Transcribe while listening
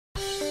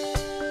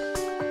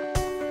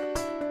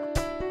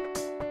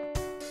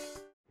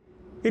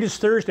It is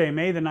Thursday,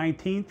 May the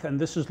 19th, and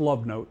this is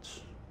Love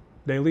Notes,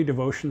 daily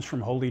devotions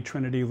from Holy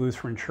Trinity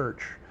Lutheran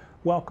Church.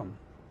 Welcome.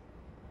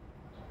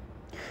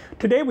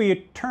 Today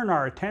we turn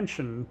our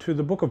attention to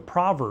the book of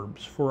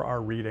Proverbs for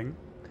our reading.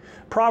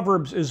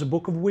 Proverbs is a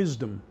book of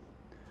wisdom,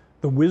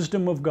 the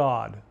wisdom of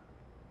God.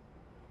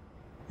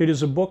 It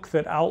is a book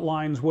that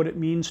outlines what it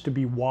means to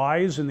be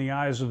wise in the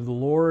eyes of the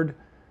Lord,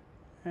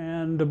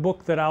 and a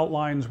book that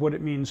outlines what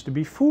it means to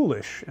be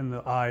foolish in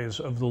the eyes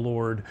of the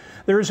Lord.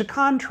 There is a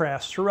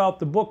contrast throughout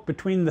the book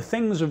between the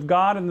things of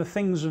God and the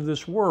things of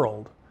this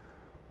world.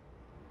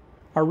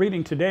 Our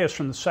reading today is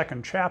from the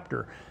 2nd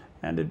chapter,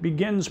 and it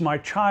begins, "My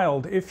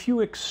child, if you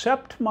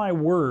accept my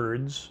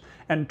words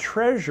and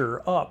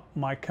treasure up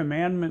my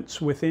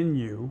commandments within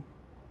you,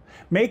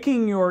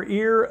 making your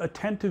ear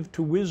attentive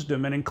to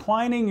wisdom and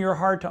inclining your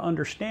heart to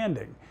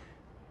understanding,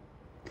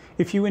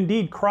 if you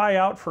indeed cry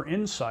out for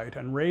insight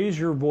and raise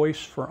your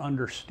voice for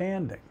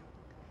understanding,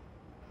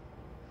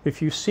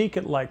 if you seek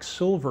it like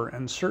silver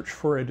and search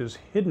for it as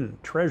hidden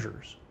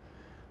treasures,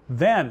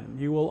 then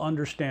you will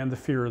understand the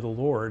fear of the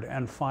Lord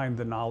and find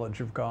the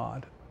knowledge of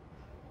God."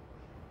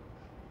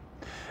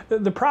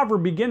 The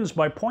proverb begins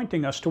by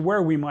pointing us to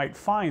where we might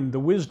find the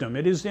wisdom.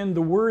 It is in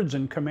the words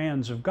and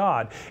commands of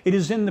God. It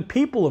is in the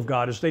people of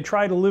God as they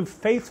try to live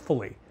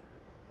faithfully.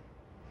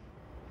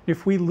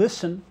 If we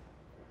listen,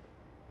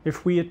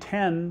 if we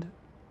attend,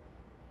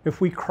 if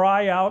we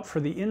cry out for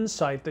the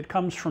insight that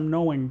comes from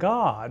knowing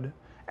God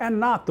and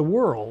not the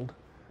world,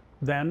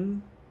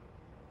 then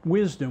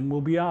wisdom will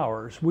be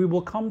ours. We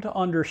will come to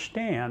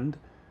understand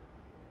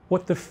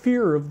what the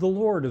fear of the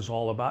Lord is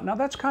all about. Now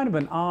that's kind of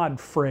an odd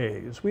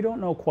phrase. We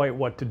don't know quite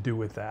what to do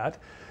with that.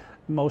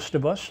 Most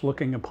of us,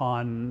 looking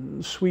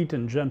upon sweet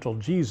and gentle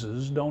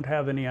Jesus, don't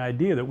have any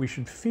idea that we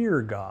should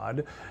fear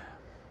God.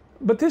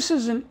 But this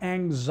isn't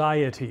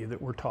anxiety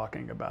that we're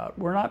talking about.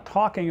 We're not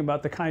talking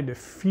about the kind of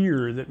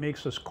fear that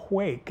makes us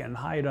quake and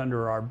hide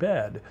under our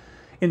bed.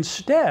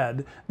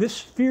 Instead,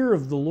 this fear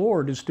of the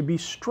Lord is to be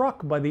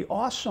struck by the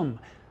awesome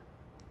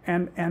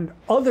and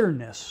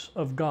otherness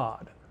of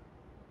God.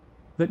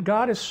 That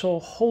God is so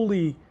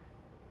wholly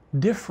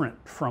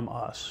different from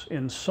us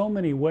in so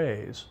many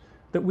ways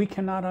that we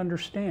cannot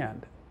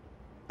understand.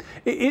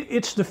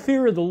 It's the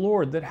fear of the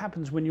Lord that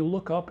happens when you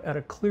look up at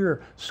a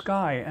clear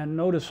sky and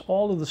notice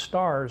all of the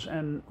stars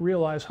and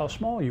realize how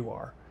small you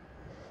are.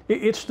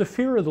 It's the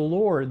fear of the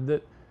Lord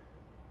that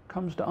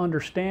comes to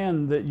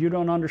understand that you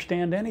don't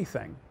understand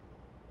anything.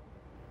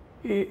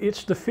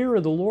 It's the fear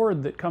of the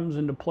Lord that comes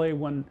into play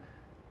when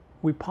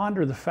we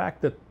ponder the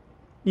fact that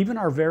even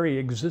our very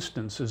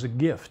existence is a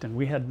gift and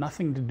we had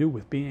nothing to do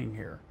with being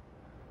here.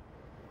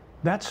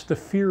 That's the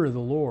fear of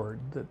the Lord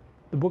that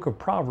the book of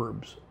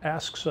Proverbs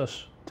asks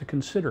us to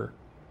consider.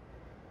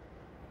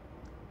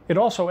 It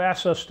also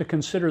asks us to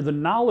consider the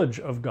knowledge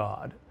of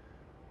God,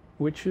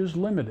 which is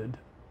limited,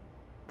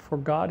 for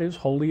God is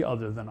wholly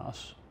other than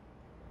us.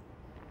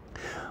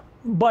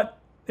 But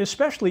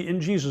especially in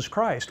Jesus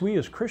Christ, we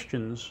as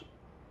Christians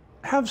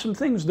have some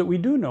things that we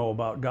do know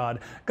about God.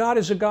 God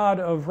is a God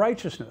of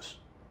righteousness,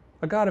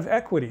 a God of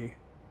equity,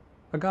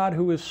 a God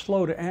who is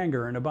slow to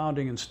anger and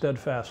abounding in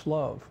steadfast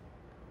love,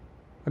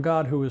 a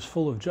God who is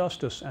full of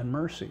justice and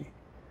mercy.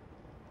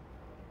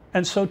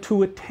 And so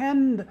to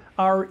attend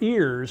our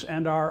ears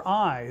and our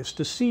eyes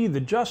to see the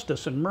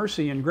justice and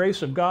mercy and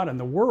grace of God in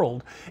the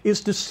world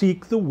is to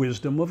seek the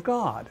wisdom of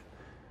God.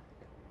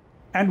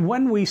 And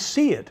when we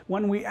see it,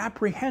 when we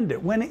apprehend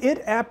it, when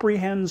it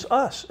apprehends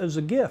us as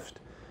a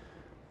gift,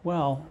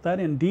 well, that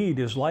indeed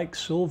is like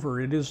silver.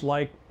 It is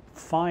like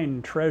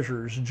fine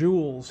treasures,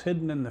 jewels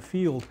hidden in the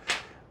field.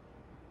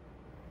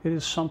 It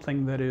is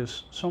something that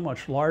is so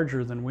much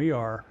larger than we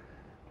are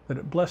that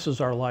it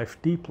blesses our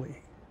life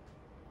deeply.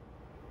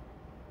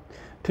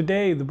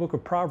 Today, the book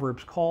of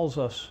Proverbs calls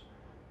us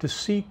to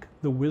seek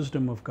the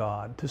wisdom of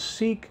God, to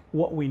seek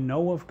what we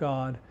know of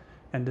God,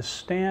 and to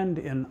stand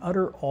in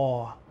utter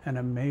awe and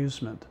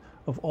amazement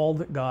of all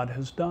that God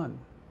has done.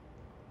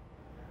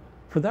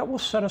 For that will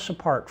set us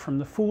apart from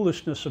the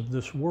foolishness of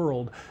this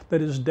world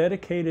that is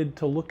dedicated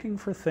to looking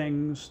for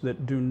things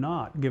that do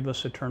not give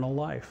us eternal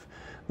life,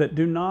 that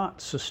do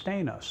not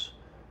sustain us,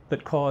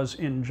 that cause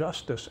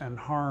injustice and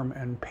harm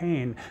and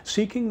pain.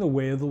 Seeking the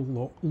way of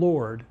the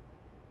Lord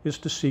is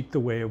to seek the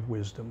way of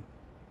wisdom.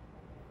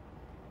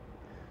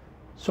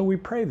 So we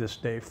pray this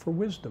day for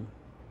wisdom,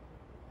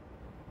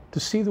 to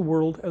see the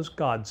world as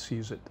God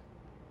sees it.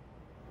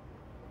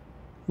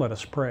 Let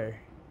us pray.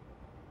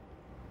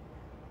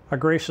 Our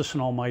gracious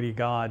and almighty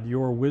God,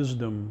 your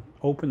wisdom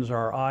opens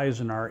our eyes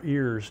and our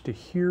ears to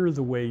hear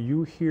the way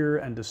you hear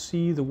and to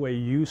see the way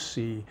you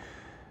see.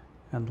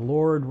 And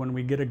Lord, when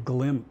we get a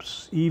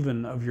glimpse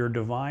even of your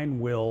divine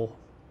will,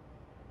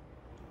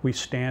 we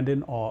stand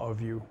in awe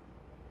of you.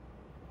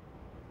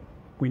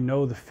 We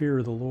know the fear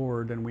of the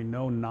Lord and we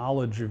know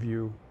knowledge of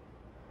you.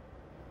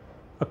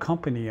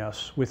 Accompany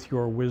us with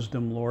your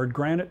wisdom, Lord.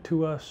 Grant it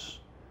to us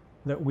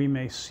that we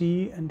may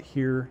see and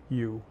hear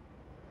you,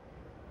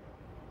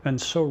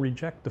 and so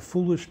reject the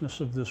foolishness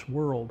of this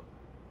world.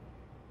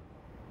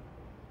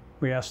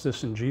 We ask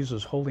this in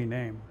Jesus' holy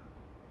name.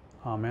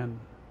 Amen.